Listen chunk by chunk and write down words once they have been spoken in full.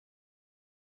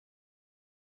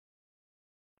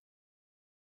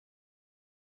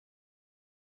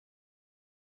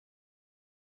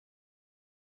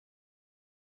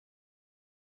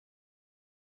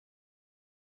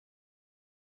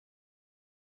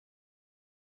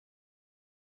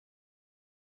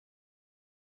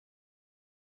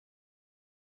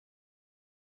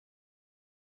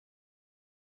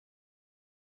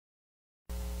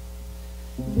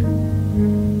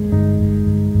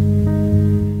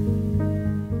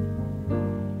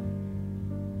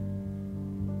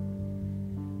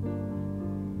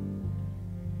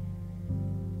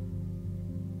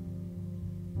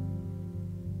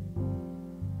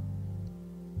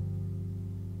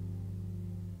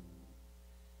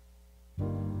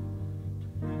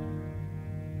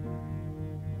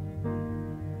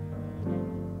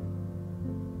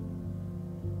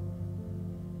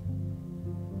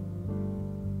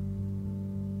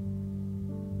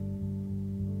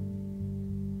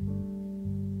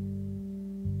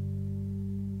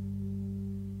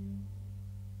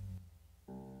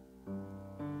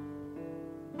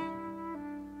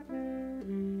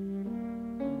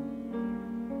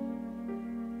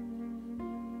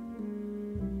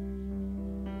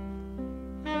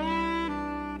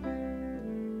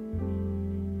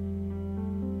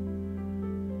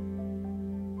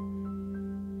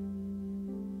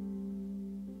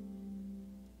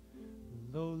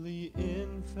Lowly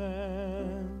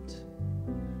infant,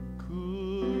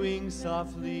 cooing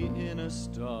softly in a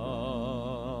stall.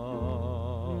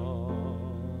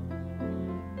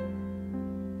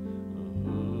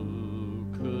 Who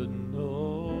could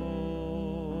know?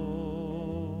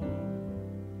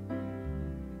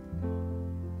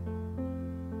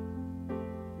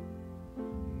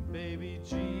 Baby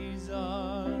Jesus,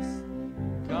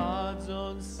 God's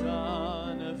own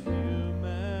Son of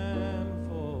human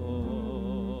form.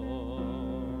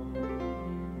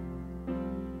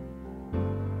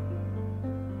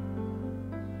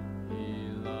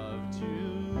 He loved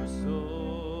you so.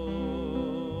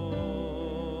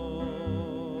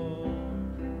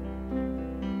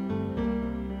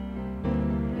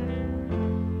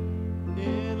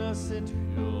 Innocent,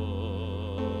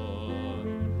 pure,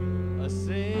 a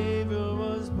Savior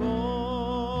was born,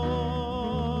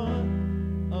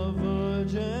 a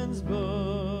virgin's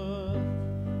birth,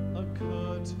 a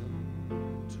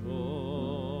curtain torn.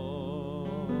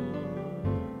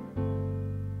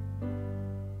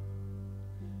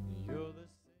 You're the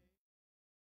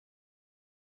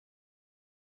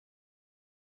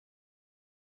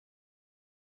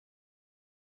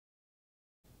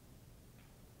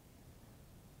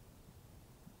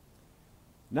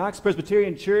Knox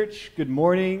Presbyterian Church, good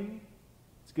morning.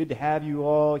 It's good to have you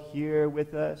all here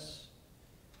with us.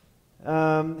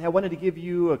 I wanted to give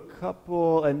you a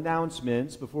couple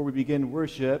announcements before we begin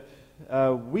worship.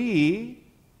 This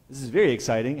is very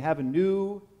exciting, have a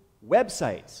new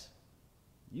website.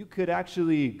 You could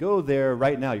actually go there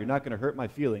right now. You're not going to hurt my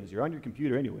feelings. You're on your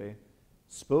computer anyway.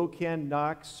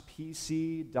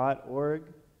 SpokaneKnoxPC.org.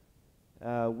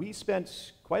 We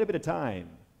spent quite a bit of time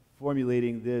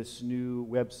formulating this new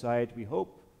website. We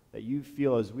hope that you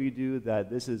feel as we do that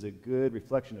this is a good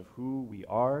reflection of who we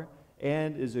are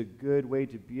and is a good way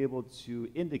to be able to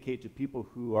indicate to people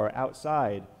who are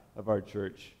outside of our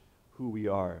church who we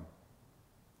are.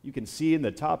 You can see in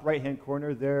the top right-hand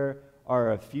corner there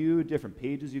are a few different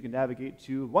pages you can navigate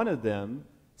to. One of them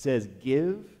says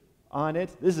Give on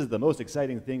it. This is the most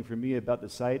exciting thing for me about the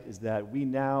site, is that we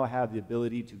now have the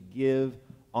ability to give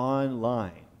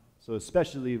online. So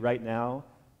especially right now,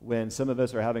 when some of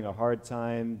us are having a hard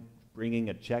time bringing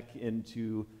a check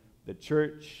into the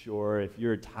church, or if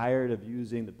you're tired of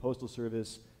using the postal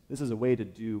service, this is a way to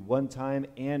do one-time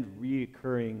and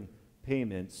recurring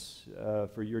payments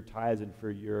for your tithes and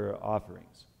for your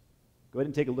offerings. Go ahead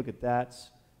and take a look at that.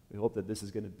 We hope that this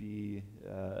is going to be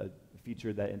a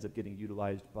feature that ends up getting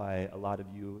utilized by a lot of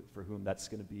you for whom that's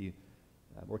going to be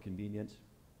more convenient.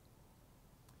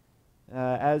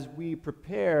 As we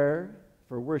prepare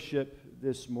for worship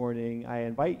this morning, I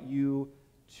invite you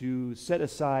to set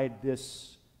aside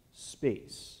this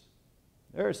space.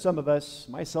 There are some of us,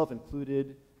 myself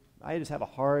included, I just have a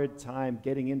hard time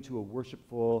getting into a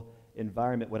worshipful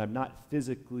environment when I'm not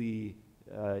physically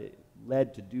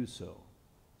led to do so.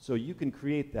 So you can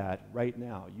create that right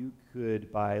now. You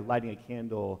could, by lighting a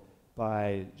candle,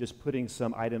 by just putting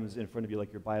some items in front of you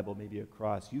like your Bible, maybe a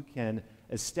cross, you can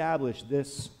establish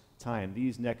this time,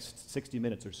 these next 60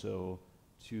 minutes or so,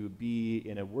 to be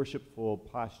in a worshipful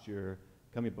posture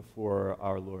coming before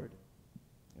our Lord.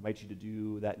 I invite you to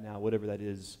do that now, whatever that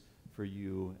is for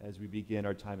you, as we begin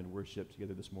our time in worship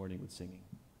together this morning with singing.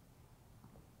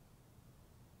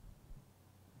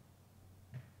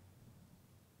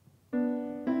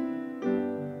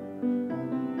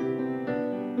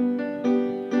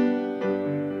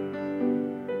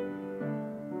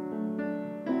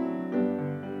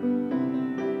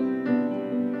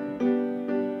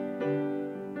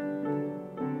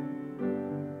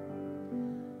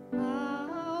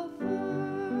 How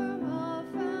firm a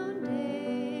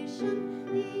foundation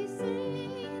these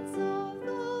saints of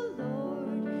the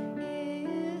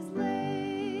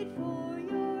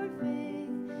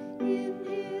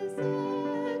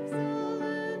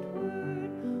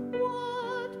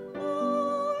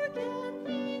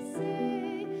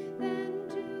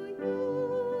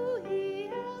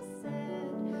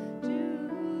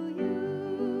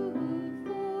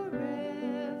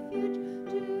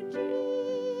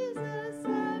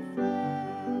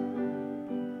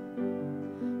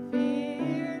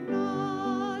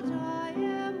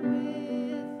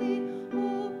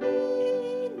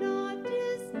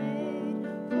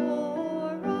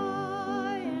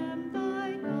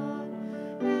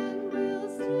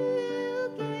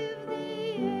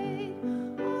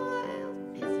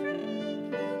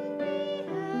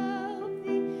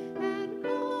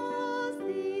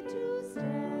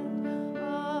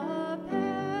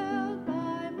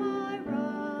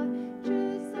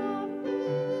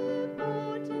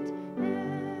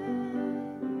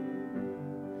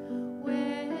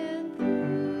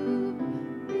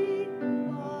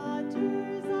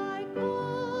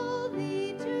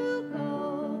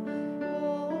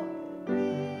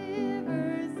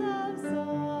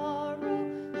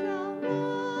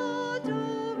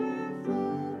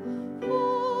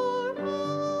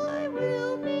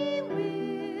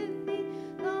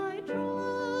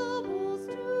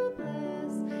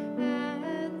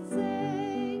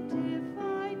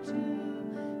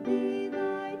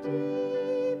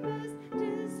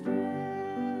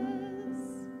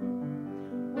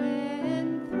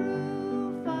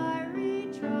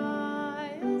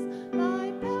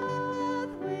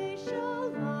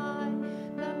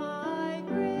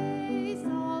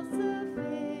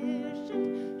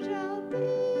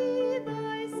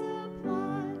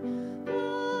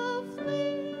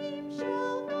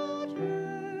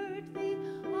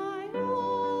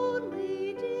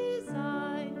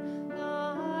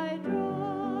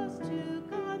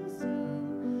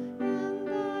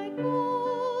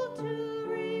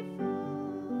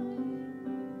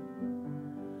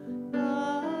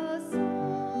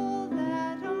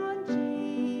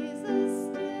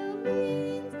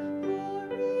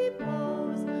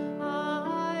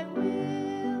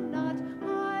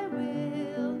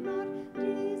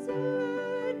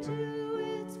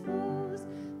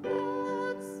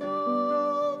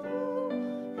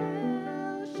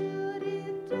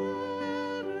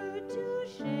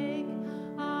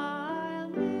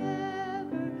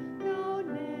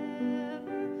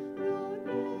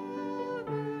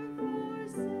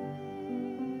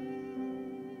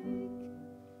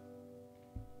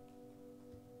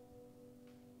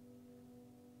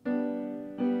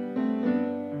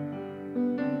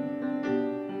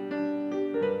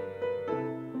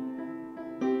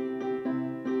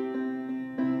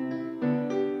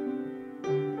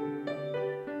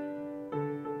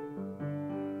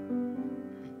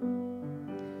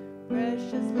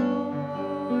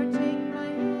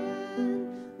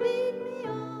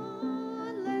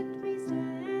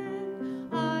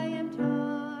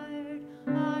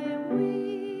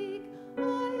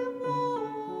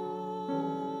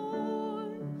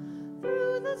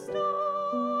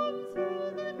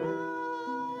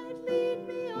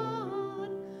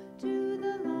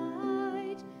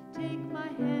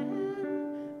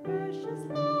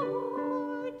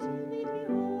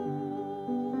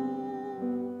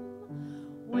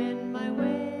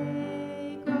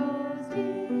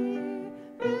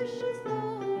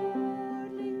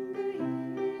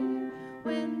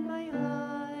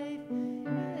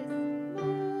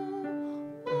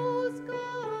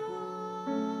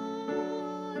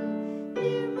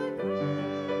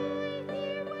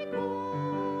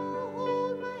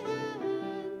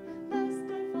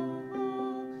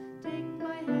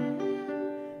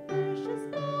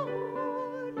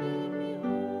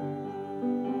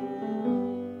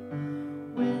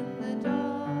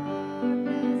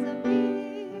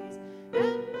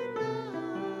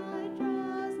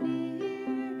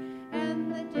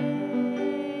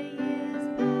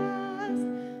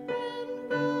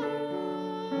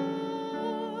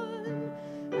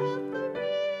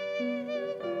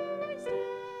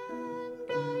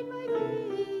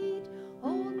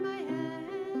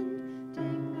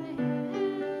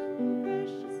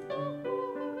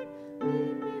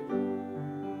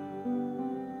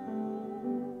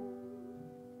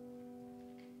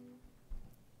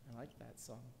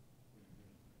song.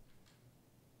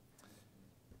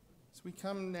 So we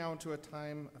come now to a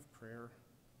time of prayer.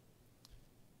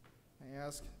 I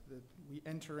ask that we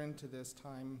enter into this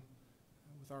time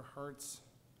with our hearts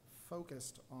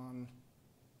focused on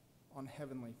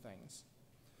heavenly things.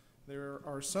 There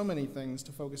are so many things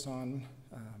to focus on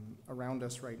around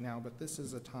us right now, but this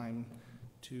is a time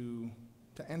to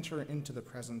enter into the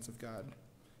presence of God.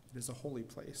 It is a holy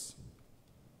place.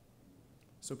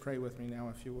 So pray with me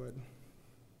now, if you would.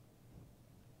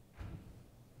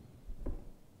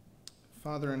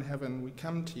 Father in heaven, we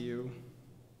come to you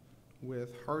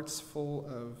with hearts full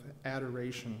of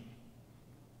adoration,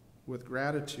 with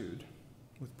gratitude,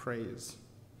 with praise,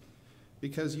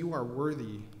 because you are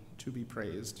worthy to be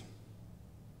praised.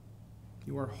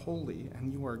 You are holy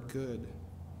and you are good.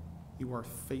 You are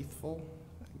faithful,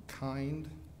 kind,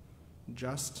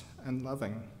 just, and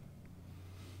loving.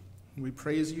 We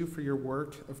praise you for your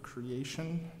work of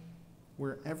creation,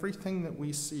 where everything that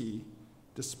we see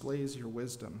displays your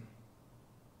wisdom.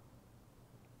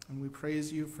 And we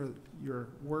praise you for your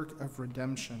work of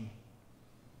redemption,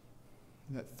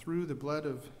 that through the blood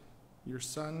of your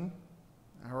Son,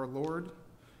 our Lord,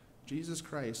 Jesus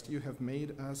Christ, you have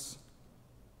made us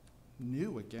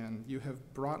new again. You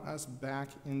have brought us back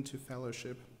into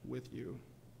fellowship with you.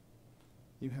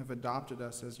 You have adopted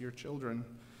us as your children.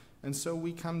 And so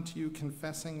we come to you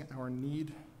confessing our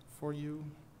need for you,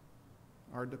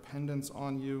 our dependence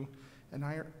on you, and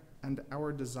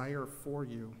our desire for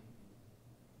you.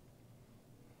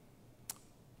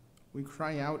 We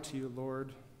cry out to you,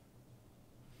 Lord.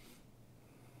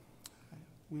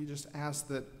 We just ask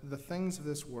that the things of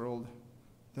this world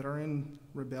that are in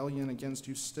rebellion against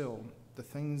you still, the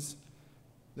things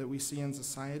that we see in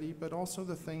society, but also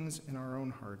the things in our own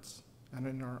hearts and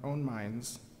in our own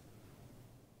minds,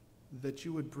 that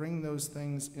you would bring those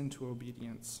things into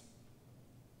obedience.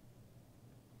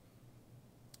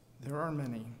 There are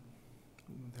many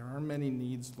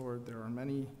needs, Lord. There are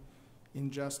many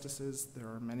injustices. There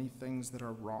are many things that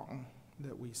are wrong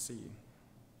that we see.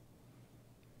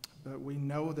 But we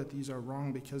know that these are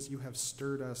wrong because you have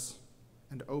stirred us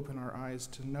and opened our eyes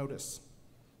to notice.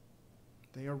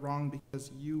 They are wrong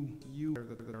because you are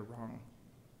that are wrong.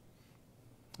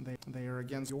 They are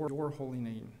against your holy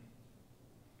name.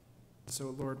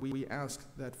 So, Lord, we ask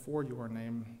that for your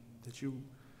name, that you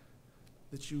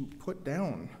put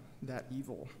down that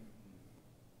evil.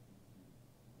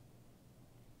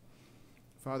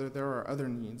 Father, there are other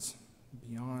needs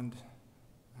beyond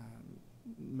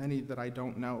many that I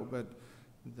don't know, but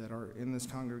that are in this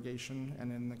congregation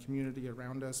and in the community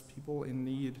around us, people in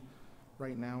need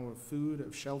right now of food,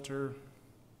 of shelter,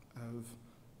 of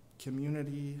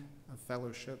community, of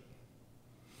fellowship.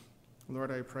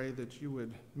 Lord, I pray that you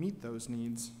would meet those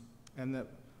needs and that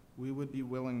we would be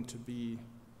willing to be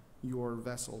your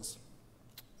vessels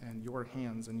and your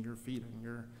hands and your feet and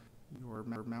your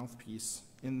mouthpiece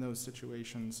in those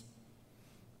situations.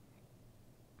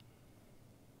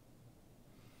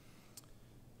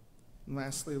 And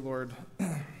lastly, Lord,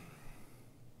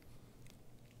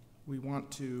 we want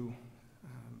to,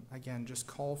 again, just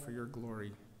call for your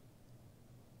glory.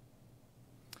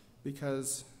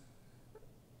 Because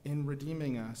in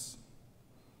redeeming us,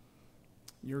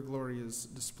 your glory is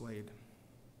displayed.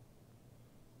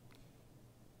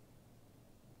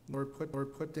 Lord,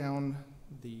 put down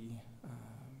the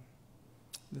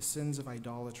sins of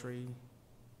idolatry,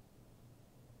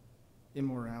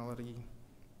 immorality,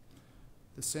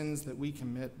 the sins that we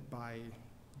commit by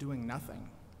doing nothing,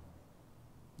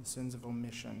 the sins of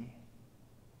omission.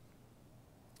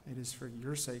 It is for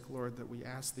your sake, Lord, that we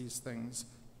ask these things.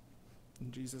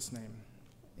 In Jesus' name,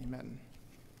 amen.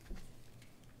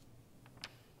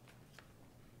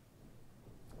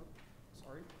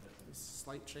 Sorry, a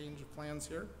slight change of plans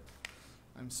here.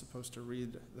 I'm supposed to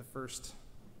read the first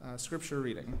scripture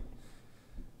reading.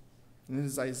 And it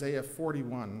is Isaiah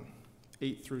 41,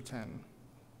 8 through 10.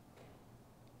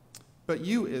 But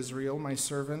you, Israel, my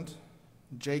servant,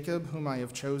 Jacob, whom I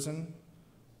have chosen,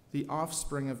 the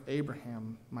offspring of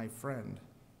Abraham, my friend,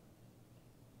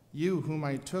 you whom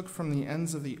I took from the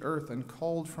ends of the earth and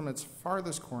called from its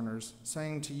farthest corners,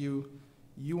 saying to you,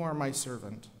 you are my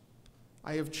servant.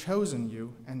 I have chosen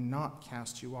you and not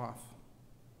cast you off.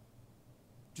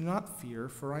 Do not fear,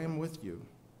 for I am with you.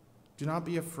 Do not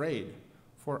be afraid,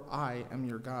 for I am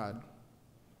your God.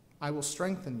 I will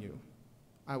strengthen you.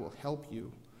 I will help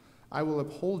you. I will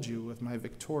uphold you with my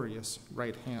victorious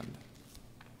right hand.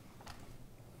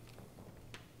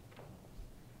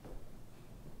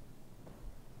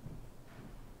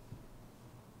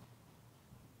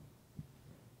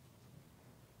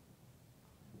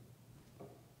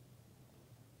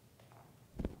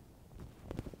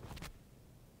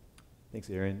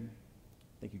 Thanks, Aaron.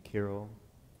 Thank you, Carol.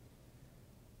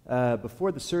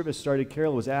 Before the service started,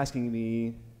 Carol was asking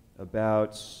me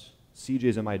about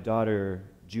CJ's and my daughter,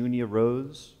 Junia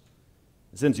Rose.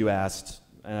 Since you asked,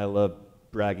 and I love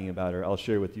bragging about her, I'll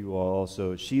share with you all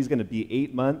also. She's going to be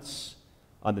 8 months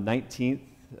on the 19th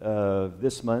of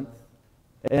this month.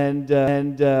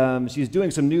 And she's doing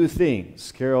some new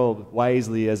things. Carol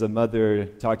wisely, as a mother,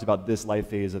 talked about this life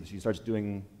phase of she starts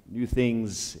doing new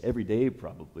things every day,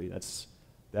 probably.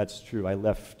 That's true. I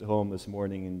left home this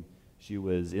morning and she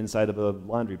was inside of a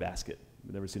laundry basket.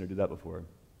 I've never seen her do that before.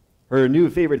 Her new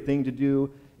favorite thing to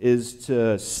do is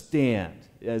to stand.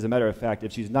 As a matter of fact,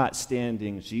 if she's not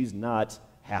standing, she's not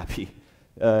happy.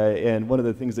 And one of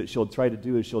the things that she'll try to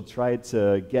do is she'll try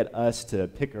to get us to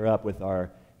pick her up with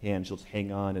our hand. She'll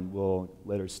hang on and we'll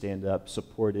let her stand up,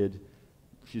 supported.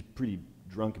 She's a pretty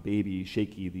drunk baby,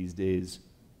 shaky these days.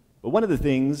 But one of the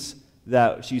things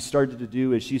that she started to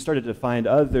do is she started to find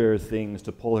other things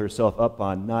to pull herself up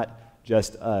on, not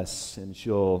just us. And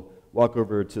she'll walk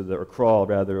over to the, or crawl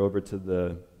rather, over to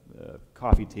the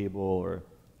coffee table or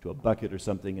to a bucket or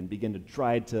something and begin to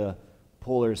try to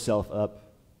pull herself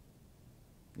up.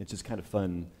 It's just kind of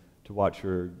fun to watch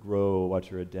her grow, watch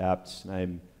her adapt.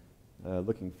 And I'm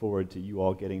looking forward to you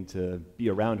all getting to be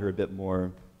around her a bit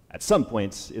more at some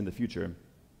points in the future.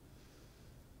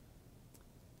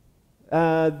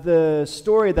 The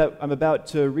story that I'm about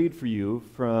to read for you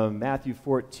from Matthew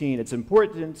 14, it's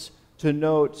important to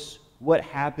note what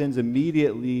happens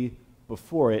immediately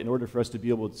before it in order for us to be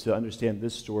able to understand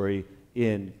this story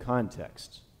in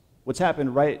context. What's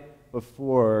happened right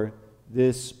before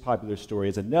this popular story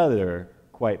is another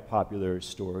quite popular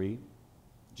story.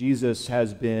 Jesus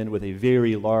has been with a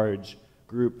very large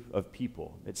group of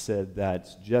people. It said that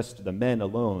just the men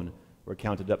alone were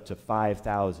counted up to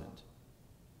 5,000.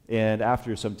 And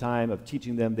after some time of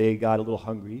teaching them, they got a little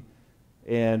hungry.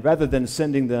 And rather than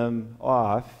sending them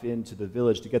off into the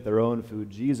village to get their own food,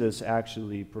 Jesus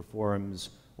actually performs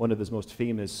one of his most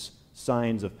famous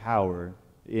signs of power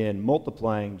in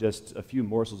multiplying just a few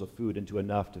morsels of food into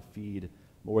enough to feed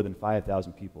more than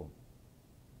 5,000 people.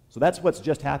 So that's what's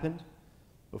just happened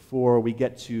before we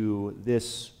get to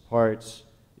this part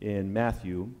in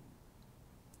Matthew.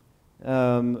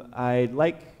 I'd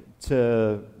like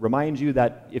to remind you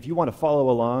that if you want to follow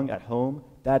along at home,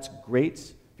 that's great.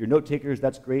 If you're note takers,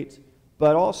 that's great.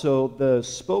 But also, the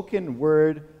spoken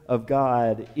word of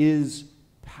God is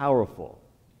powerful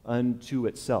unto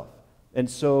itself. And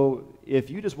so, if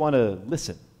you just want to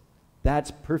listen, that's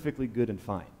perfectly good and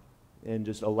fine. And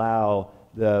just allow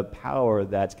the power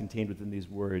that's contained within these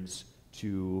words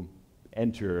to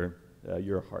enter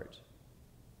your heart.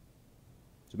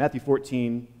 So, Matthew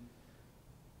 14,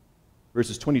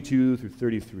 verses 22 through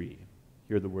 33.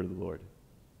 Hear the word of the Lord.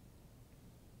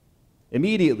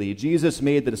 Immediately, Jesus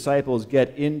made the disciples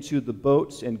get into the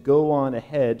boats and go on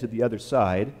ahead to the other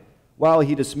side while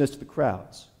he dismissed the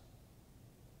crowds.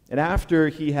 And after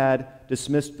he had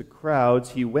dismissed the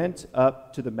crowds, he went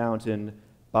up to the mountain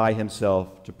by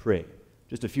himself to pray.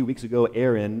 Just a few weeks ago,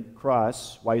 Aaron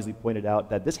Cross wisely pointed out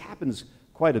that this happens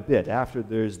quite a bit. After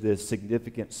there's this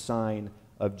significant sign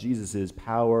of Jesus'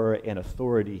 power and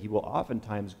authority, he will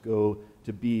oftentimes go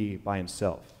to be by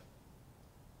himself.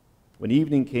 When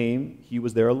evening came, he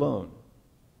was there alone.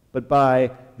 But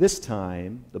by this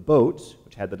time, the boat,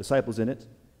 which had the disciples in it,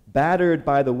 battered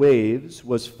by the waves,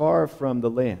 was far from the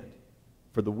land,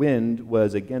 for the wind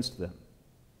was against them.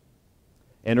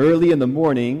 And early in the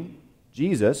morning,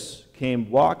 Jesus came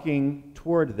walking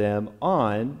toward them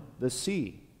on the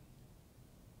sea.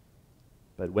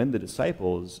 But when the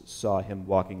disciples saw him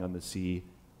walking on the sea,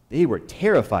 they were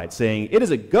terrified, saying, "It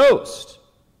is a ghost!"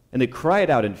 And they cried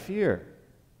out in fear.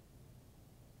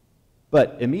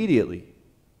 But immediately,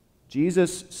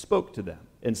 Jesus spoke to them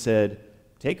and said,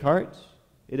 "Take heart,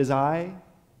 it is I.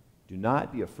 Do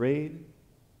not be afraid."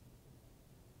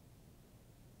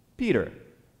 Peter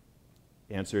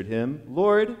answered him,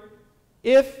 "Lord,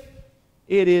 if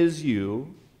it is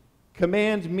you,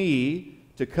 command me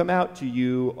to come out to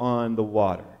you on the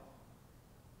water."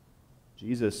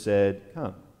 Jesus said,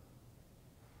 "Come."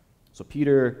 So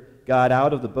Peter got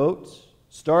out of the boat,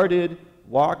 started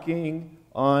walking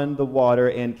on the water,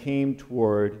 and came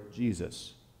toward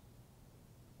Jesus.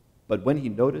 But when he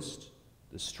noticed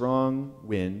the strong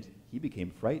wind, he became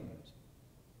frightened.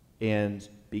 And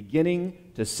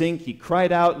beginning to sink, he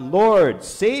cried out, "Lord,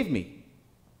 save me!"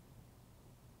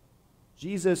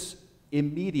 Jesus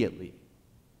immediately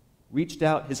reached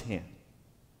out his hand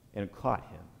and caught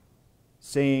him,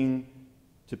 saying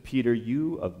to Peter,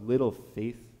 "You of little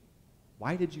faith,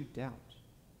 why did you doubt?"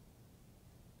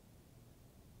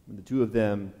 When the two of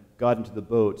them got into the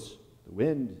boat, the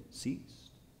wind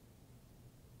ceased,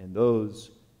 and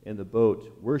those in the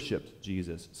boat worshiped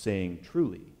Jesus, saying,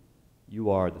 "Truly, you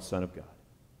are the Son of God."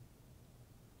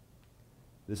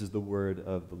 This is the word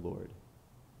of the Lord.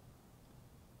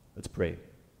 Let's pray.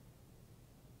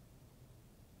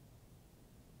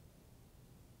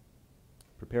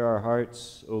 Prepare our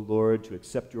hearts, O Lord, to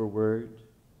accept your word.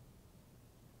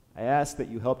 I ask that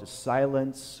you help to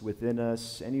silence within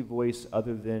us any voice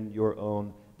other than your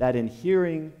own, that in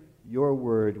hearing your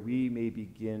word we may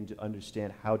begin to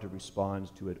understand how to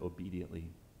respond to it obediently.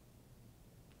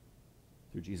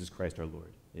 Through Jesus Christ our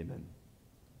Lord. Amen.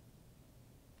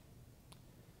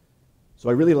 So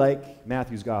I really like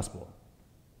Matthew's gospel.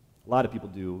 A lot of people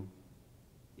do.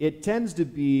 It tends to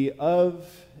be, of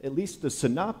at least the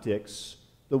synoptics,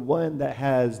 the one that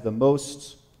has the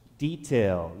most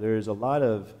detail. There's a lot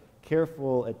of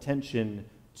careful attention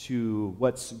to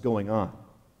what's going on.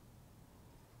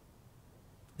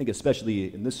 I think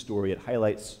especially in this story, it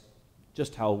highlights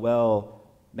just how well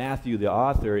Matthew, the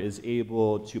author, is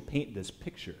able to paint this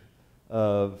picture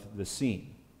of the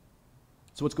scene.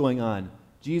 So what's going on?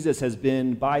 Jesus has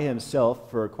been by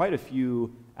himself for quite a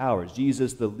few hours.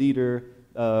 Jesus, the leader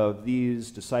of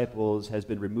these disciples, has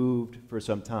been removed for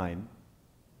some time.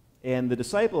 And the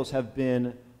disciples have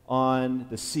been on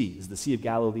the sea, the Sea of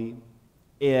Galilee.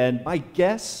 And my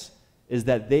guess is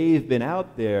that they've been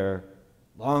out there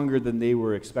longer than they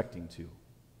were expecting to.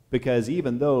 Because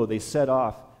even though they set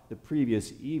off the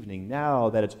previous evening, now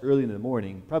that it's early in the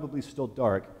morning, probably still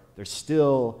dark, they're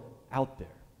still out there.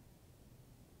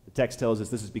 The text tells us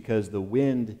this is because the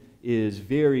wind is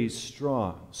very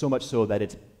strong, so much so that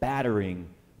it's battering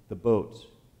the boat.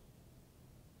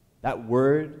 That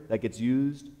word that gets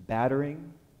used,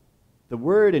 battering, the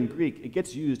word in Greek, it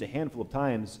gets used a handful of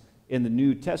times in the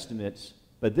New Testament,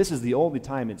 but this is the only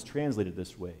time it's translated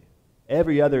this way.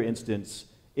 Every other instance,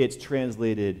 it's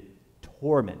translated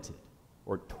tormented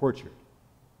or tortured.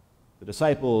 The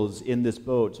disciples in this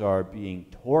boat are being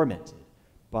tormented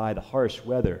by the harsh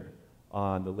weather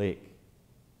on the lake.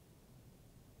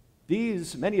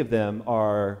 Many of them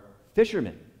are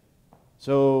fishermen.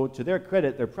 So to their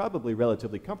credit, they're probably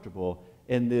relatively comfortable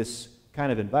in this kind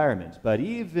of environment. But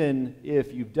even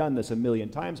if you've done this a million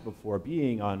times before,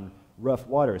 being on rough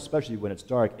water, especially when it's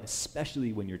dark, and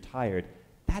especially when you're tired,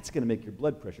 that's going to make your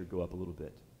blood pressure go up a little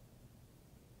bit.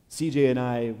 CJ and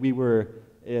I, we were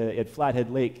at Flathead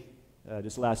Lake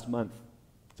just last month.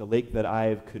 It's a lake that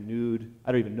I've canoed,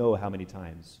 I don't even know how many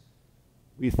times.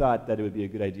 We thought that it would be a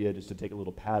good idea just to take a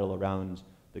little paddle around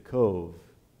the cove.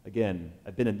 Again,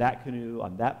 I've been in that canoe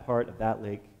on that part of that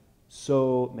lake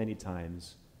so many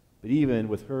times. But even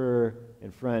with her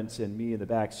in front and me in the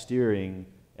back steering,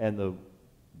 and the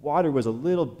water was a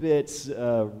little bit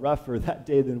rougher that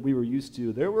day than we were used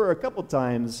to, there were a couple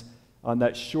times on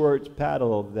that short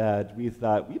paddle that we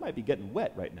thought we might be getting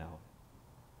wet right now.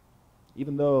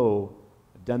 Even though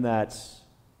I've done that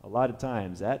a lot of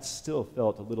times, that still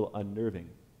felt a little unnerving.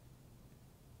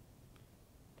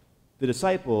 The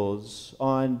disciples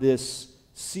on this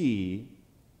sea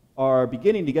are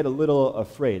beginning to get a little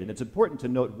afraid, and it's important to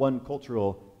note one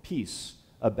cultural piece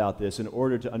about this in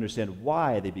order to understand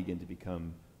why they begin to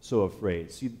become so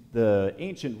afraid. See, the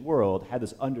ancient world had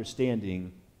this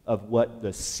understanding of what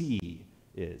the sea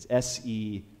is,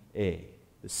 S-E-A.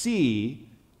 The sea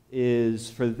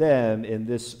is, for them, in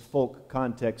this folk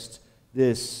context,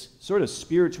 this sort of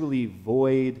spiritually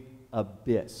void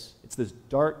abyss. It's this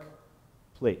dark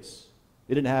place.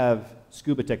 They didn't have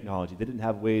scuba technology. They didn't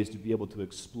have ways to be able to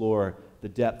explore the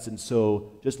depths. And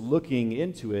so just looking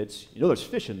into it, you know there's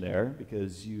fish in there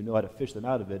because you know how to fish them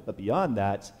out of it. But beyond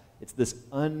that, it's this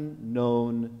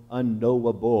unknown,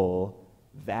 unknowable,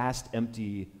 vast,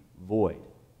 empty void.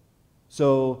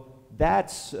 So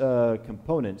that's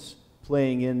components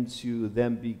playing into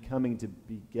them becoming to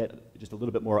get just a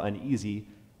little bit more uneasy.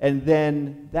 And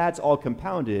then that's all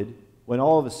compounded when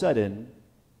all of a sudden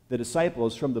the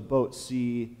disciples from the boat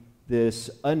see this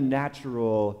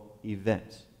unnatural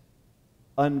event.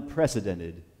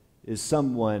 Unprecedented is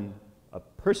someone, a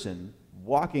person,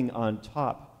 walking on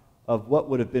top of what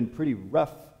would have been pretty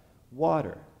rough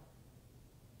water.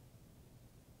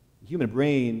 The human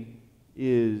brain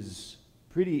is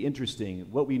pretty interesting.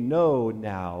 What we know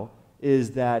now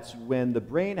is that when the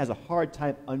brain has a hard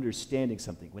time understanding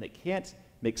something, when it can't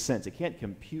make sense, it can't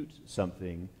compute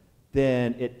something,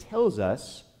 then it tells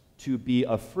us to be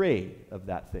afraid of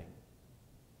that thing.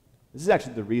 This is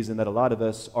actually the reason that a lot of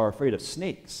us are afraid of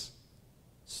snakes.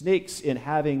 Snakes, in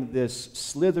having this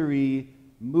slithery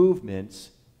movement,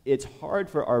 it's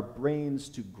hard for our brains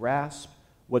to grasp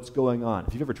what's going on.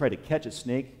 If you've ever tried to catch a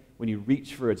snake when you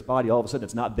reach for its body, all of a sudden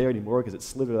it's not there anymore because it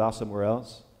slithered off somewhere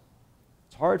else.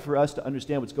 It's hard for us to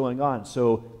understand what's going on.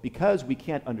 So because we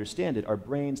can't understand it, our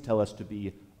brains tell us to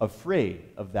be afraid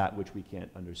of that which we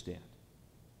can't understand.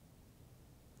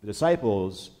 The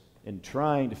disciples, in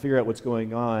trying to figure out what's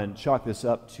going on, chalk this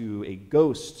up to a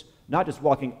ghost, not just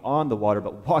walking on the water,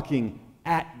 but walking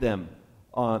at them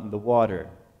on the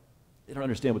water. They don't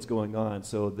understand what's going on,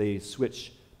 so they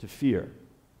switch to fear.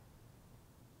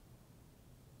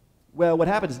 Well, what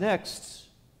happens next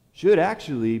should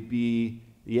actually be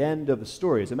the end of the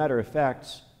story. As a matter of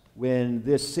fact, when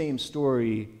this same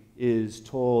story is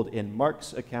told in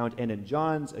Mark's account and in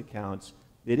John's account,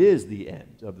 it is the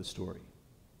end of the story.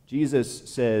 Jesus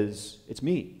says, "It's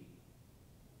me.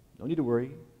 No need to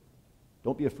worry.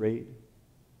 Don't be afraid."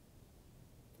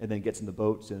 And then gets in the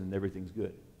boats and everything's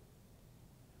good.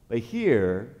 But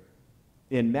here,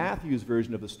 in Matthew's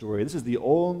version of the story, this is the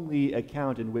only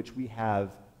account in which we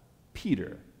have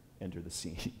Peter enter the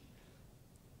scene.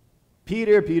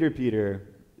 Peter.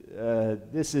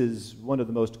 This is one of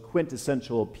the most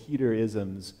quintessential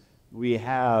Peterisms we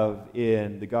have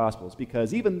in the Gospels,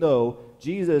 because even though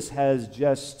Jesus has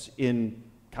just, in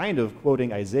kind of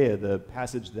quoting Isaiah, the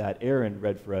passage that Aaron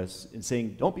read for us, in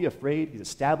saying, "Don't be afraid," he's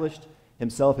established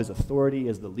himself as authority,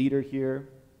 as the leader here.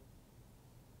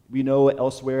 We know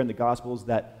elsewhere in the Gospels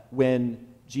that when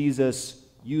Jesus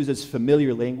uses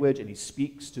familiar language and he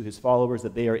speaks to his followers,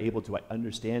 that they are able to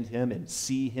understand him and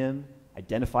see him,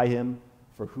 identify him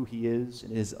for who he is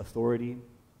and his authority.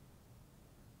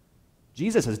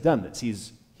 Jesus has done this.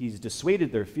 He's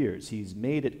dissuaded their fears. He's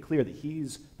made it clear that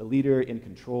he's the leader in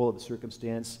control of the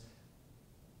circumstance.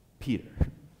 Peter.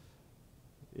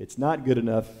 It's not good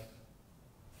enough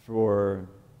for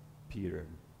Peter.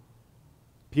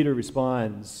 Peter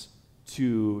responds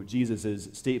to Jesus'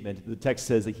 statement. The text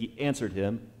says that he answered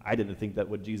him. I didn't think that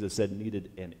what Jesus said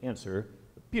needed an answer.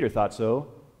 But Peter thought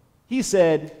so. He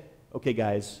said, "Okay,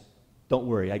 guys, don't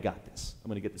worry, I got this. I'm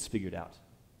going to get this figured out.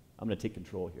 I'm going to take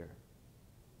control here."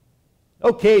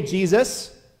 "Okay,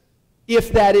 Jesus,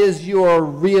 if that is your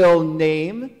real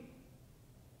name,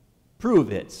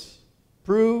 prove it.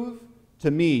 Prove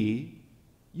to me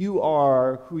you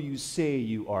are who you say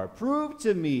you are. Prove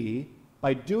to me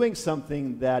by doing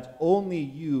something that only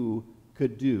you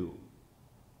could do."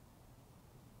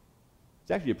 It's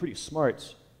actually a pretty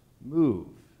smart move.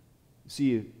 You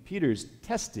see, Peter's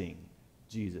testing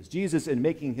Jesus. Jesus, in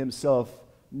making himself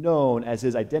known as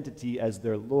his identity as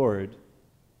their Lord,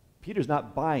 Peter's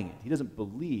not buying it. He doesn't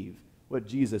believe what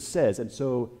Jesus says. And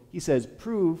so he says,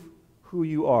 "Prove who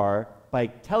you are by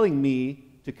telling me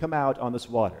to come out on this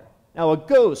water." Now, a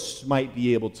ghost might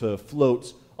be able to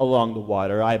float along the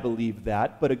water. I believe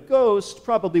that. But a ghost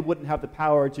probably wouldn't have the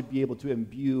power to be able to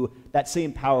imbue that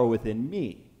same power within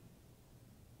me.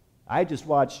 I just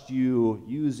watched you,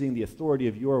 using the authority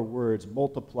of your words,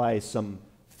 multiply some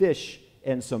fish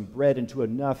and some bread into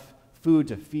enough food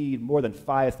to feed more than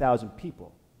 5,000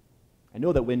 people. I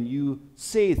know that when you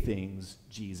say things,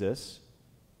 Jesus,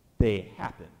 they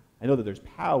happen. I know that there's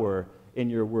power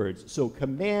in your words. So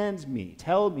command me,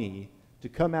 tell me to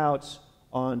come out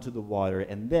onto the water,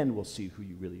 and then we'll see who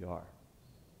you really are.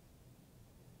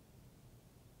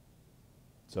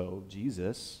 So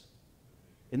Jesus,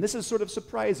 and this is sort of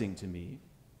surprising to me,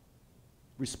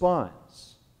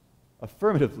 responds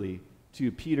affirmatively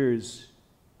to Peter's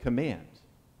command.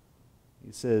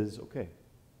 He says, "Okay,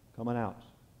 come on out."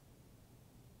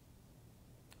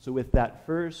 So with that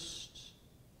first,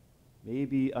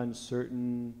 maybe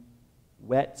uncertain,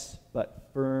 wet but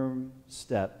firm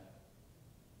step,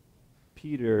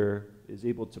 Peter is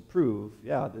able to prove,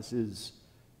 yeah, this is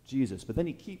Jesus. But then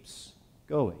he keeps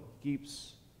going,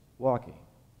 keeps walking.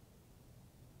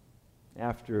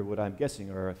 After what I'm guessing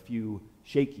are a few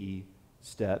shaky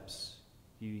steps,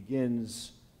 he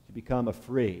begins to become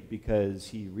afraid because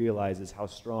he realizes how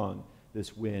strong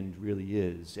this wind really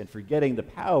is. And forgetting the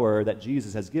power that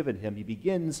Jesus has given him, he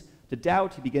begins to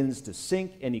doubt, he begins to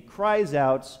sink, and he cries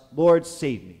out, "Lord,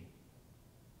 save me."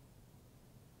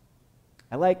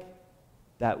 I like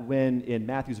that when in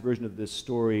Matthew's version of this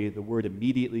story, the word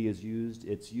 "immediately" is used.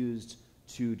 It's used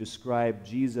to describe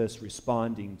Jesus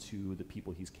responding to the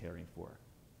people he's caring for.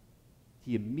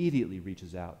 He immediately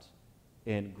reaches out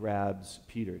and grabs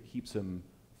Peter, keeps him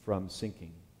from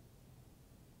sinking.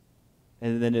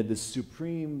 And then in this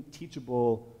supreme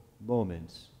teachable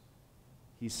moment,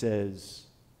 he says,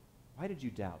 "Why did you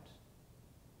doubt?"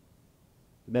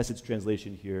 The Message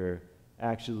translation here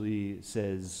actually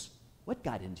says, "What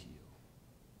got into you?"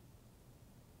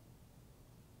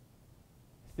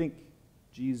 I think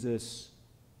Jesus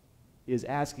is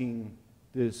asking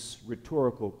this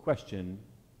rhetorical question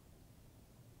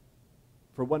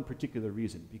for one particular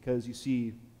reason. Because you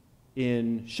see,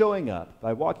 in showing up,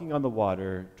 by walking on the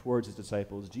water towards his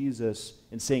disciples, Jesus,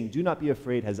 in saying, "Do not be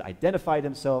afraid," has identified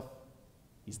himself.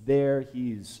 He's there.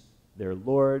 He's their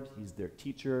Lord. He's their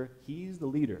teacher. He's the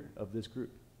leader of this group.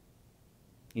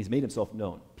 He's made himself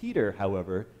known. Peter,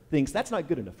 however, thinks that's not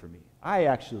good enough for me. I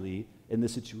actually, in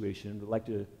this situation, would like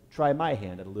to try my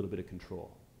hand at a little bit of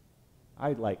control.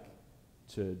 I'd like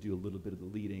to do a little bit of the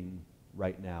leading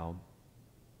right now.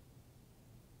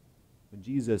 When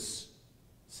Jesus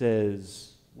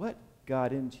says, "What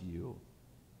got into you?"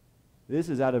 this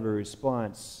is out of a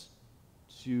response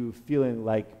to feeling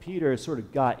like Peter sort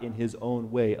of got in his own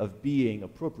way of being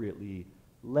appropriately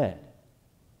led.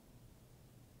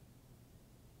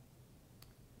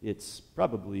 It's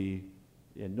probably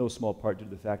in no small part due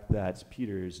to the fact that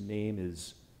Peter's name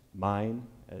is mine,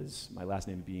 as my last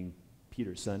name being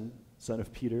Peterson, son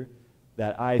of Peter,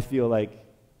 that I feel like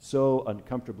so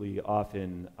uncomfortably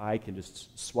often I can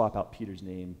just swap out Peter's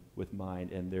name with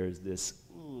mine, and there's this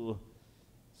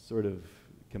sort of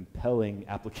compelling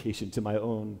application to my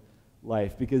own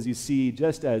life. Because you see,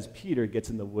 just as Peter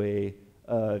gets in the way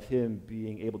of him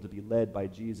being able to be led by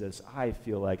Jesus, I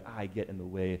feel like I get in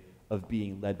the way of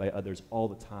being led by others all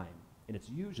the time. And it's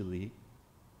usually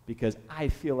because I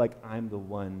feel like I'm the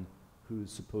one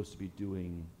who's supposed to be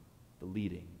doing the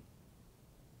leading.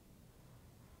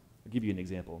 I'll give you an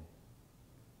example.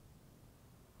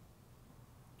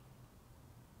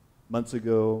 Months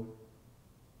ago,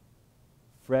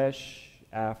 fresh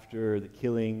after the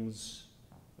killings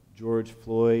of George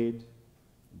Floyd,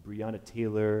 Breonna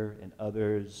Taylor, and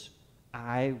others,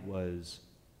 I was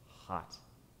hot,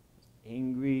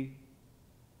 angry,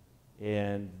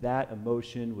 and that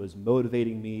emotion was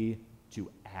motivating me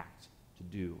to act, to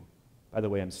do. By the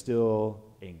way, I'm still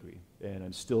angry, and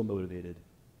I'm still motivated.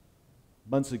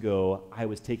 Months ago, I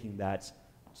was taking that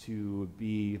to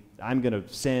be, I'm going to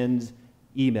send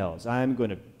emails. I'm going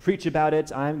to preach about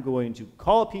it. I'm going to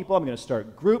call people. I'm going to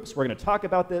start groups. We're going to talk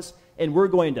about this, and we're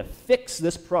going to fix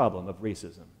this problem of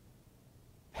racism.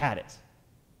 Had it.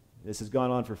 This has gone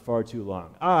on for far too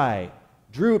long. I,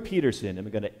 Drew Peterson, am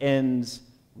going to end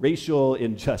racial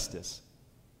injustice.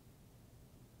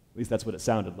 At least that's what it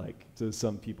sounded like to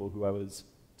some people who I was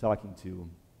talking to.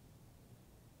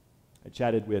 I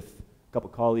chatted with a couple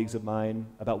colleagues of mine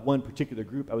about one particular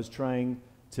group I was trying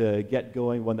to get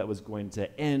going, one that was going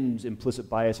to end implicit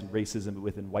bias and racism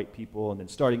within white people, and then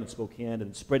starting in Spokane and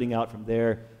then spreading out from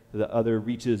there to the other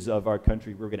reaches of our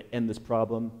country. We're going to end this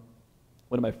problem.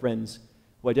 One of my friends,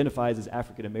 who identifies as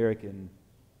African American,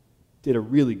 did a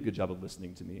really good job of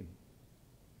listening to me.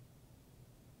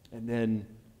 And then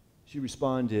she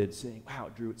responded saying, "Wow,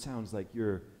 Drew, it sounds like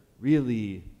you're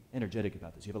really energetic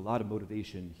about this. You have a lot of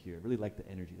motivation here. Really like the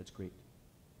energy. That's great.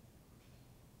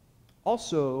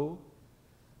 Also,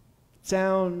 it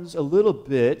sounds a little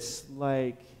bit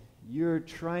like you're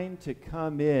trying to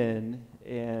come in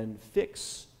and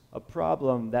fix a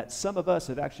problem that some of us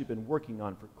have actually been working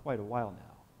on for quite a while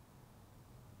now."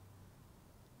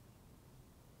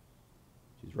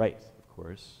 She's right, of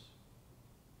course.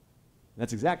 And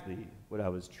that's exactly what I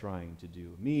was trying to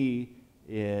do. Me,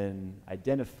 in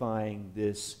identifying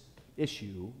this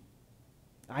issue,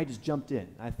 I just jumped in.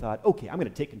 I thought, okay, I'm going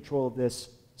to take control of this.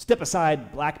 Step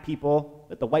aside, black people.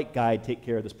 Let the white guy take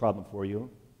care of this problem for you.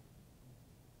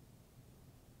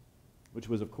 Which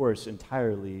was, of course,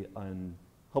 entirely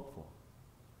unhelpful.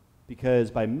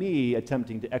 Because by me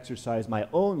attempting to exercise my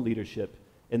own leadership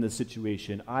in the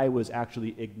situation, I was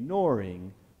actually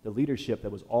ignoring the leadership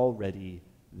that was already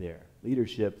there.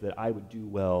 Leadership that I would do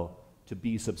well to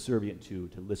be subservient to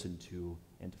listen to,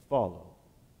 and to follow.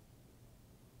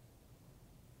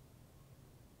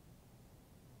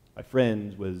 My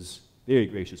friend was very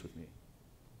gracious with me.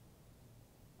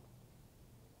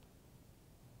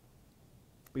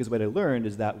 Because what I learned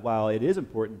is that while it is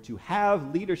important to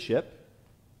have leadership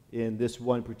in this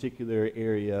one particular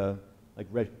area, like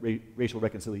racial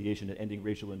reconciliation and ending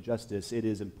racial injustice, it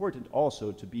is important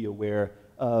also to be aware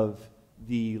of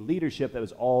the leadership that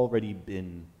has already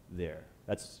been there.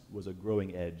 That was a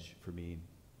growing edge for me.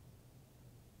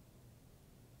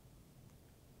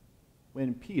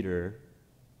 When Peter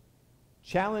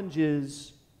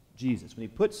challenges Jesus, when he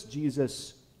puts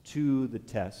Jesus to the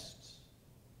test,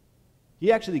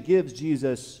 he actually gives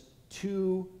Jesus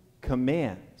two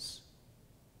commands.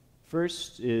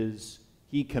 First is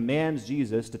he commands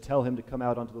Jesus to tell him to come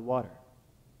out onto the water.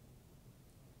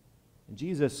 And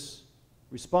Jesus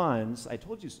responds, I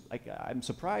told you, I'm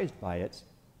surprised by it.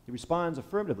 He responds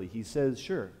affirmatively. He says,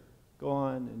 sure, go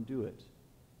on and do it.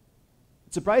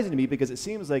 It's surprising to me because it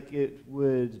seems like it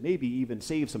would maybe even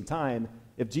save some time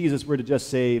if Jesus were to just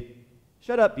say,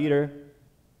 Shut up, Peter.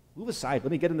 Move aside.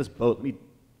 Let me get in this boat. Let me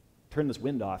turn this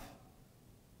wind off.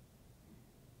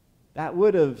 That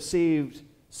would have saved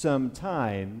some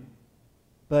time,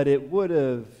 but it would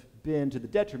have been to the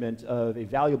detriment of a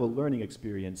valuable learning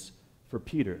experience for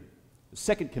Peter. The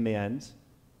second command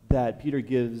that Peter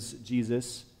gives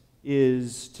Jesus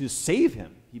is to save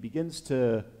him. He begins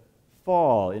to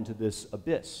fall into this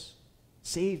abyss.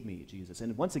 Save me, Jesus.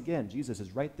 And once again, Jesus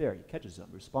is right there. He catches him,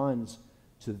 responds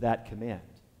to that command.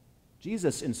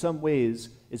 Jesus, in some ways,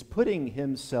 is putting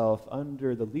himself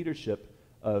under the leadership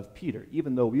of Peter,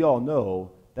 even though we all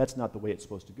know that's not the way it's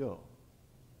supposed to go.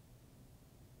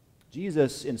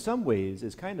 Jesus, in some ways,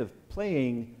 is kind of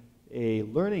playing a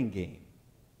learning game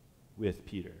with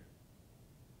Peter.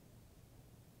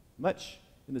 Much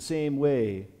in the same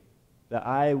way that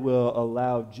I will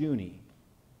allow Junie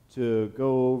to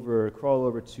crawl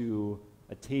over to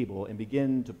a table and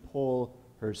begin to pull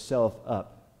herself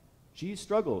up. She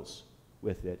struggles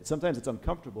with it. Sometimes it's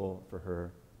uncomfortable for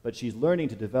her, but she's learning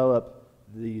to develop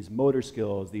these motor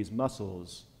skills, these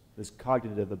muscles, this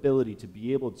cognitive ability to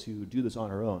be able to do this on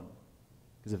her own.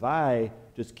 Because if I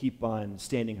just keep on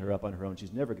standing her up on her own,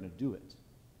 she's never going to do it.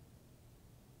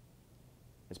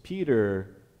 As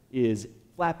Peter is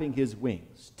flapping his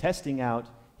wings, testing out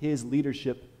his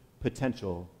leadership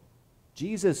potential,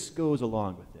 Jesus goes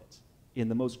along with it in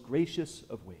the most gracious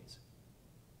of ways.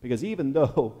 Because even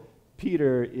though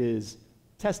Peter is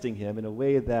testing him in a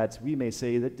way that we may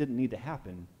say that didn't need to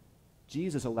happen,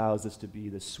 Jesus allows this to be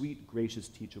the sweet, gracious,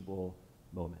 teachable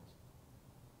moment.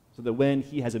 So that when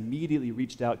he has immediately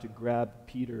reached out to grab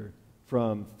Peter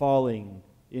from falling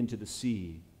into the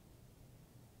sea,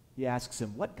 he asks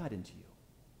him, "What got into you?"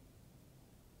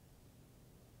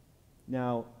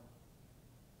 Now,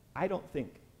 I don't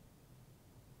think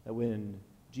that when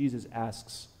Jesus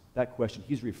asks that question,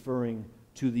 he's referring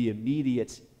to the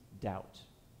immediate doubt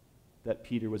that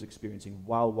Peter was experiencing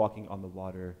while walking on the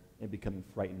water and becoming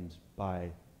frightened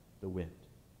by the wind.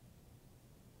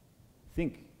 I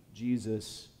think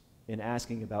Jesus, in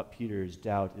asking about Peter's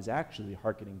doubt, is actually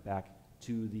hearkening back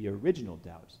to the original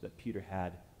doubt that Peter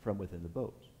had from within the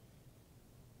boat.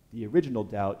 The original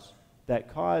doubt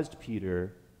that caused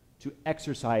Peter to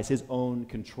exercise his own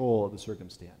control of the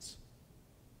circumstance,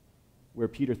 where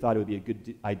Peter thought it would be a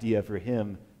good idea for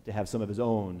him to have some of his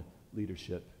own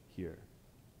leadership here.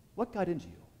 What got into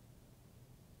you?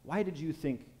 Why did you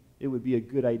think it would be a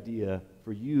good idea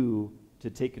for you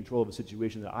to take control of a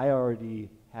situation that I already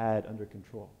had under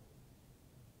control?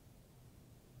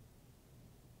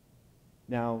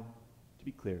 Now, to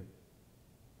be clear,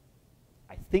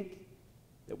 I think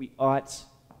that we ought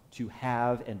to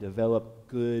have and develop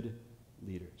good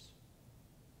leaders.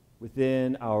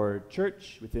 Within our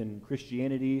church, within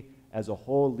Christianity as a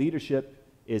whole, leadership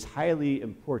is highly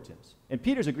important. And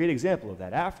Peter's a great example of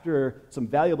that. After some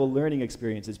valuable learning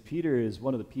experiences, Peter is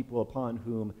one of the people upon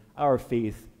whom our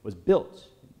faith was built,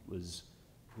 was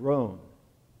grown.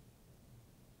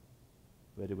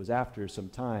 But it was after some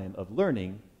time of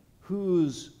learning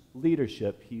whose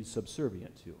leadership he's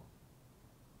subservient to.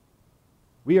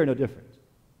 We are no different.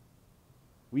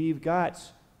 We've got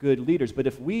good leaders, but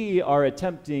if we are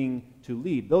attempting to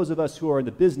lead, those of us who are in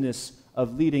the business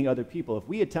of leading other people, if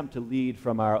we attempt to lead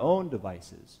from our own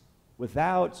devices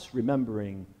without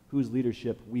remembering whose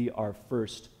leadership we are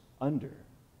first under,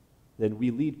 then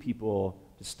we lead people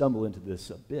to stumble into this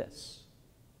abyss.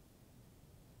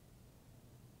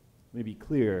 Let me be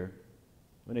clear.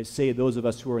 When I say those of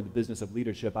us who are in the business of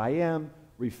leadership, I am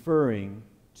referring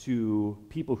to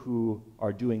people who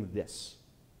are doing this.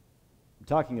 I'm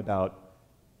talking about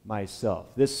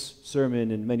myself. This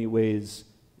sermon, in many ways,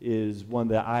 is one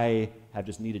that I have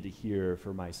just needed to hear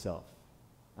for myself.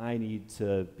 I need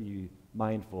to be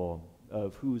mindful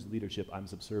of whose leadership I'm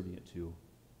subservient to.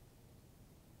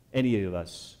 Any of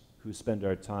us who spend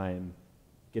our time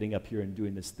getting up here and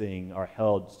doing this thing are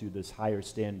held to this higher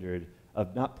standard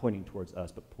of not pointing towards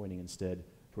us, but pointing instead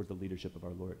towards the leadership of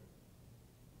our Lord.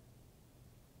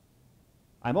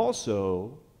 I'm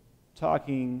also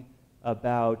talking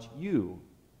about you,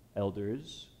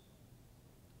 elders,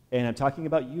 and I'm talking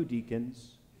about you,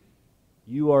 deacons.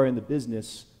 You are in the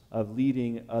business of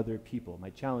leading other people. My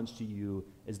challenge to you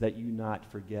is that you not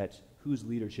forget whose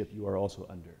leadership you are also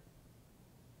under.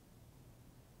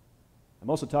 I'm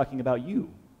also talking about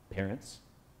you, parents.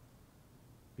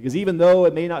 Because even though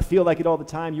it may not feel like it all the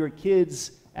time, your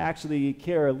kids actually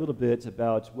care a little bit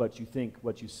about what you think,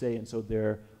 what you say, and so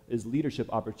there is leadership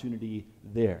opportunity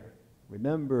there.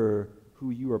 Remember who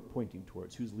you are pointing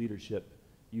towards, whose leadership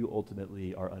you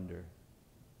ultimately are under.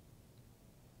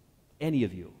 Any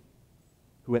of you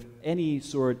who have any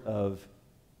sort of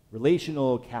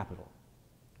relational capital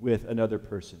with another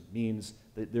person means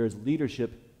that there's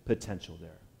leadership potential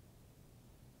there.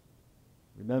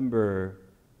 Remember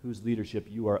whose leadership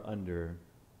you are under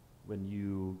when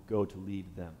you go to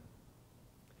lead them.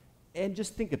 And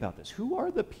just think about this. Who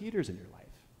are the Peters in your life?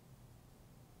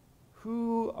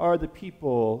 Who are the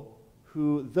people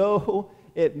who, though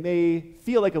it may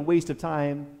feel like a waste of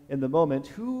time in the moment,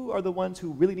 who are the ones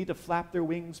who really need to flap their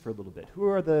wings for a little bit? Who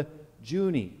are the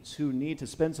Junies who need to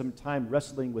spend some time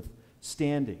wrestling with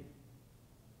standing?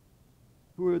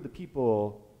 Who are the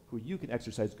people who you can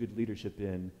exercise good leadership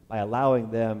in by allowing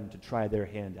them to try their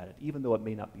hand at it, even though it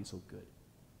may not be so good?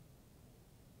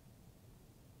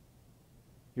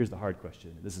 Here's the hard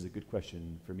question. This is a good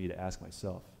question for me to ask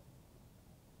myself.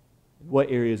 In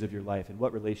what areas of your life, in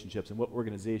what relationships, in what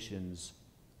organizations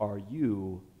are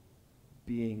you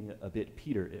being a bit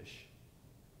Peter-ish?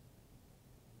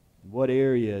 In what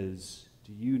areas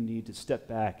do you need to step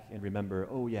back and remember,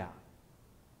 oh yeah,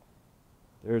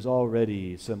 there's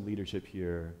already some leadership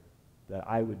here that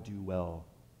I would do well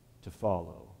to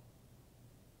follow?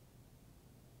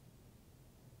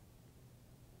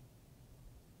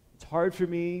 It's hard for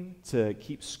me to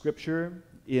keep Scripture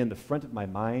in the front of my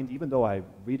mind. Even though I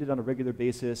read it on a regular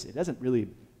basis, it doesn't really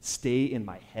stay in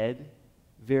my head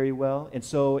very well. And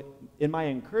so in my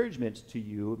encouragement to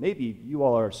you, maybe you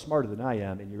all are smarter than I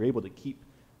am and you're able to keep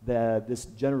this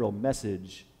general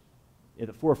message in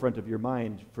the forefront of your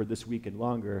mind for this week and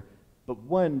longer. But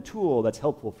one tool that's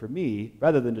helpful for me,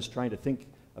 rather than just trying to think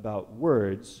about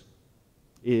words,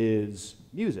 is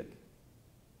music.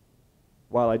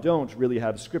 While I don't really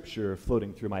have Scripture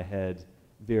floating through my head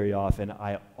very often,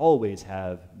 I always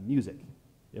have music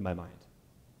in my mind.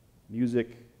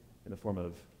 Music in the form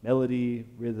of melody,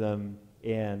 rhythm,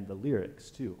 and the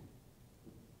lyrics too.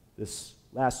 This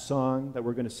last song that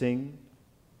we're going to sing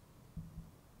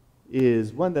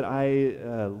is one that I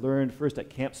learned first at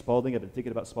Camp Spalding. I've been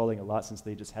thinking about Spalding a lot since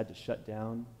they just had to shut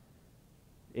down.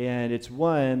 And it's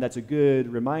one that's a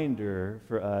good reminder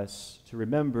for us to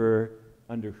remember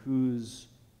under whose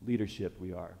leadership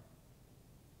we are.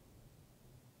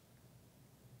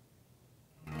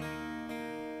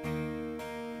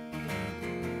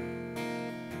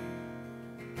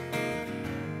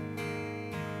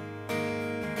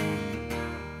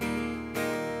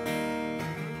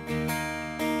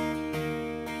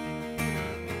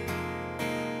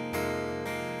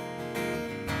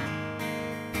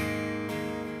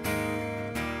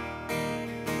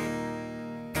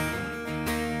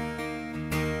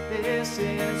 This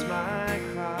is my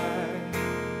cry.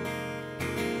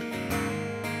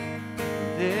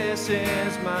 This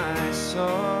is my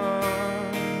song.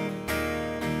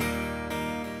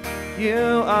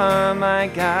 You are my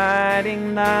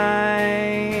guiding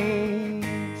light.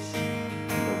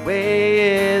 The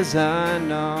way is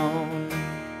unknown.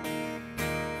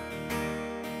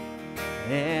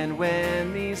 And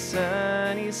when these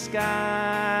sunny skies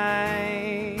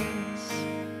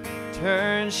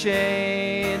turn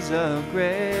shades of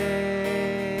gray,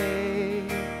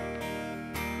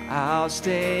 I'll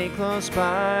stay close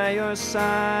by your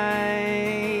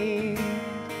side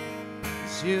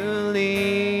as you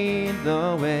lead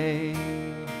the way.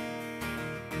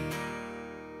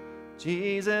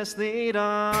 Jesus, lead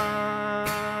on,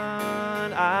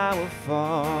 I will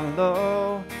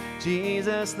follow.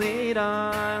 Jesus, lead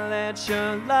on, let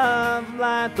your love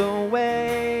light the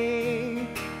way.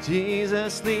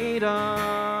 Jesus, lead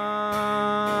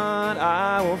on,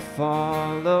 I will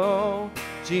follow.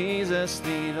 Jesus,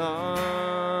 lead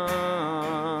on.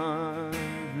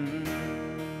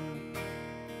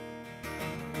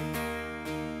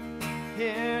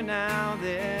 Hear now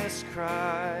this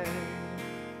cry.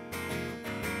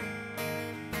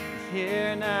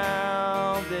 Hear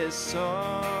now this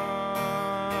song.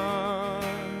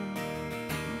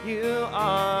 You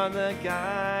are the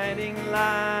guiding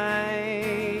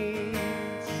light in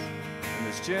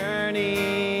this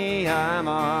journey I'm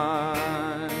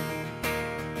on.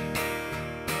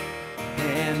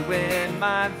 And when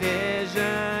my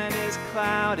vision is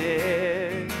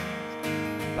clouded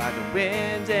by the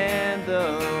wind and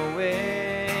the wave,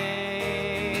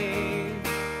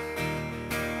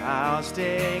 I'll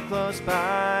stay close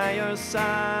by your side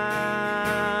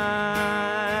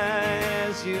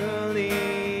as you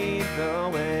lead the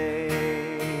way.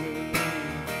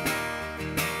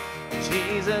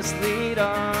 Jesus, lead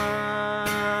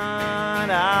on,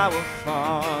 I will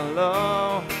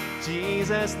follow.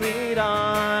 Jesus, lead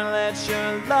on, let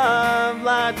your love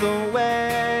light the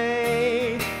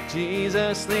way.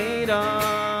 Jesus, lead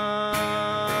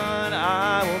on,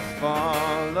 I will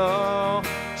follow.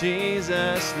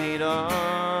 Jesus, lead on.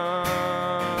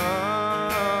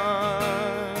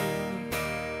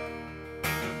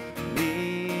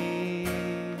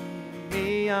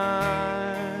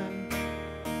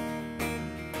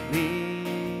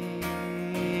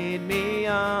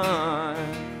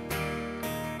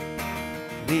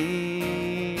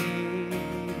 Lead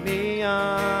me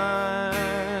on,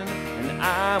 and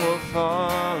I will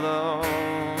follow.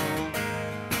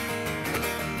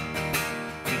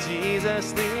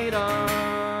 Jesus, lead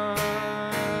on,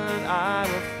 I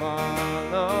will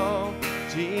follow.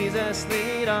 Jesus,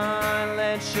 lead on,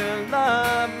 let your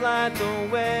love light the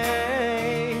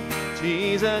way.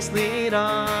 Jesus, lead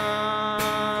on,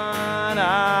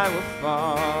 I will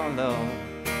follow.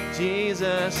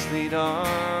 Jesus, lead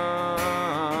on.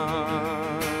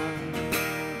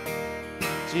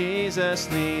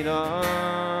 Jesus, lead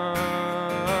on.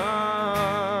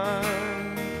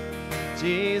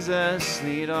 Jesus,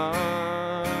 lead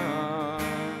on.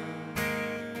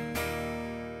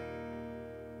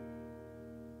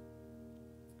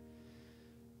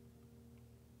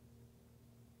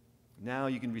 Now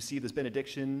you can receive this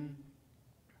benediction.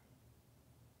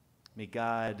 May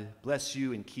God bless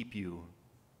you and keep you.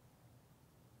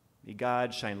 May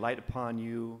God shine light upon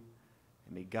you,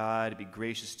 and may God be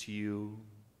gracious to you.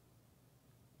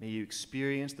 May you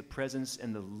experience the presence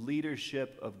and the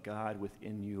leadership of God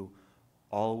within you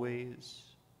always.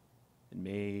 And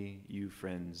may you,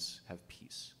 friends, have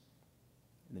peace.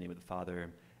 In the name of the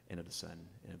Father, and of the Son,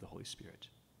 and of the Holy Spirit.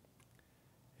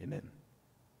 Amen.